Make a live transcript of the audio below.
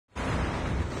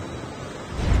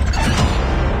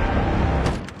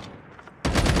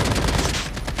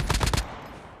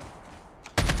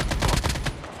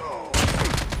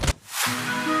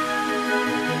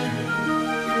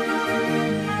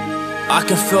I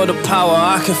can feel the power,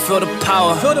 I can feel the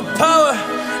power. Feel the power.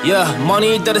 Yeah,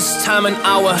 money that is time and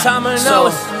hour. Time and so,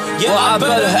 hours. Yeah, well, I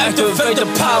better activate the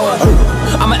power.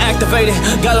 I'ma activate it,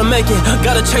 gotta make it,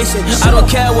 gotta chase it. I don't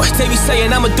care what they be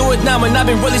saying, I'ma do it now. And I've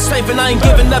been really safe and I ain't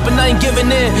giving up and I ain't giving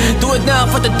in. Do it now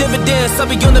for the dividends, I'll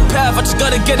be on the path, I just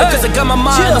gotta get it. Cause I got my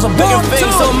mind on some bigger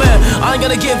things. So man, I ain't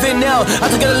gonna give in now, I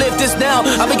just gotta live this now.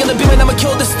 I be gonna be man, I'ma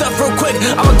kill this stuff real quick.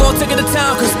 I'ma go take it to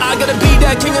town, cause I gotta be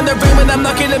that king in the ring. When I'm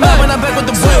knocking them out, when I'm back with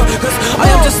the wheel. Cause I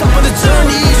am just up on the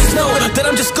journey, you just know that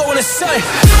I'm just going insane.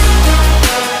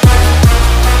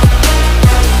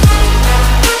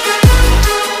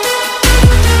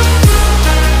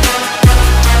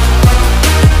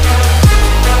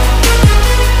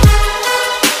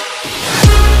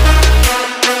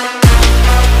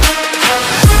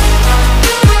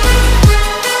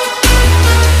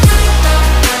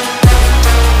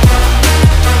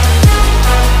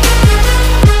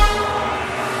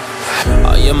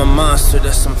 I'm a monster,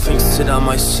 there's some things that I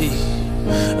might see.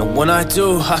 And when I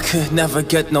do, I could never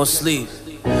get no sleep.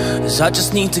 Cause I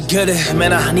just need to get it,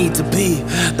 man, I need to be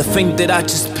the thing that I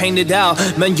just painted out,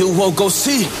 man, you won't go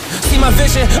see. See my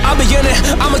vision, I'll be in it,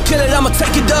 I'ma kill it, I'ma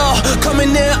take it all.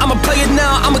 Coming in, I'ma play it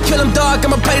now, I'ma kill them dog,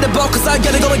 I'ma play the ball. Cause I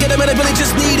gotta go and get it, man, I really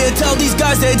just need it. Tell these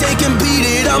guys that they can beat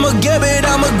it, I'ma give it,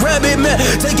 I'ma grab it, man.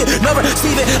 Take it, never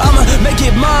receive it, I'ma make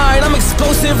it mine. I'm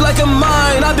explosive like a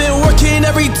mine, I've been working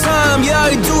every time. Yeah,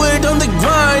 I do it on the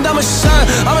grind, I'ma shine,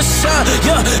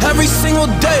 yeah, every single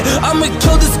day. I'ma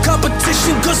kill this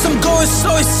competition cause I'm going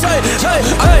so insane. Hey,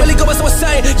 I really go by so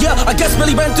insane. Yeah, I guess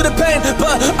really ran through the pain,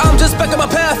 but I'm just back on my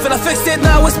path and I fixed it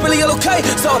now, it's really all okay.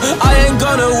 So I ain't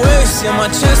gonna waste, yeah, my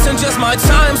chance and just my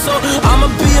time. So I'ma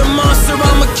be a monster,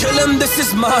 I'ma kill him, this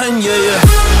is mine, yeah, yeah.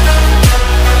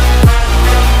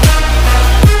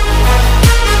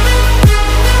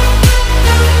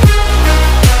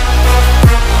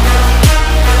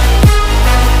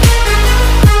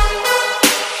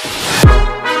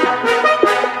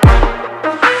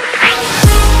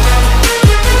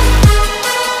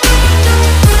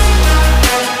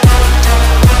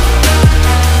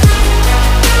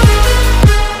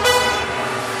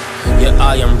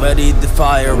 I am ready to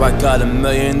fire, I got a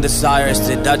million desires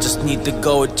that I just need to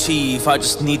go achieve, I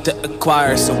just need to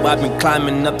acquire. So I've been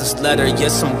climbing up this ladder,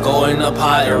 yes I'm going up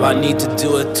higher. I need to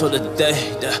do it till the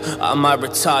day that I might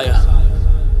retire.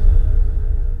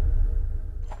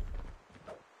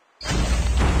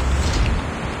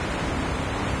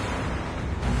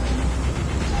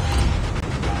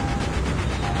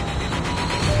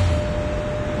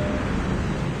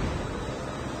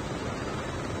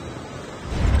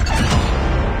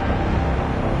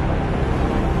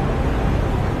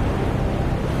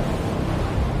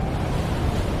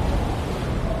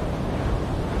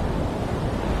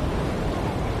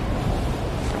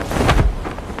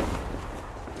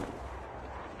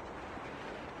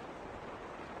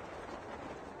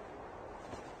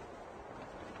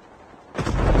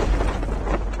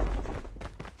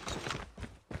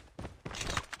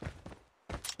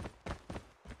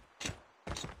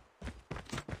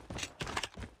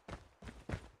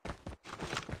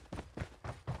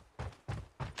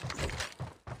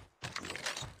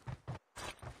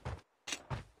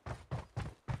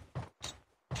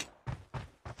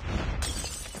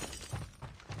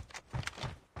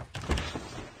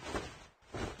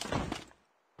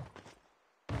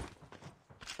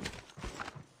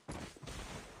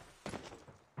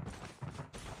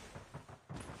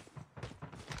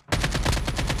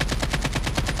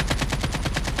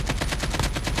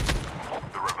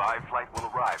 Flight will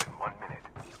arrive in 1 minute.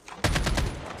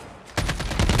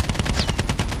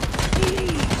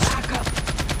 Back up.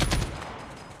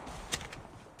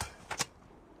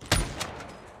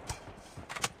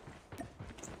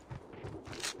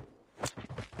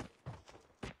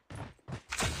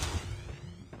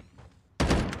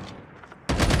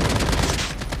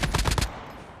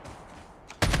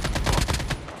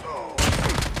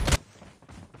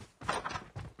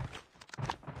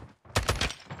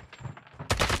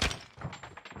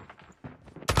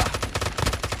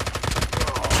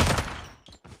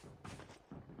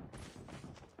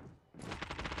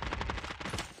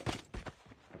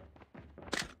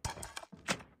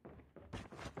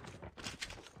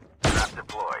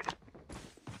 Deployed.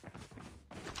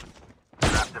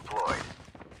 Trap deployed.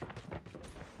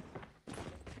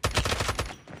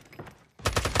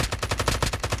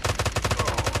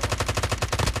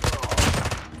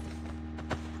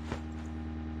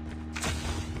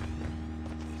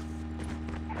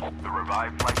 The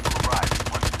revived flight will arrive in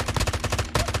 1 minute.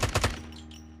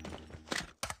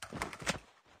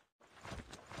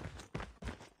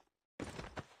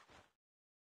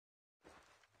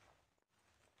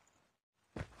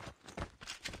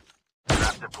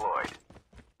 deployed.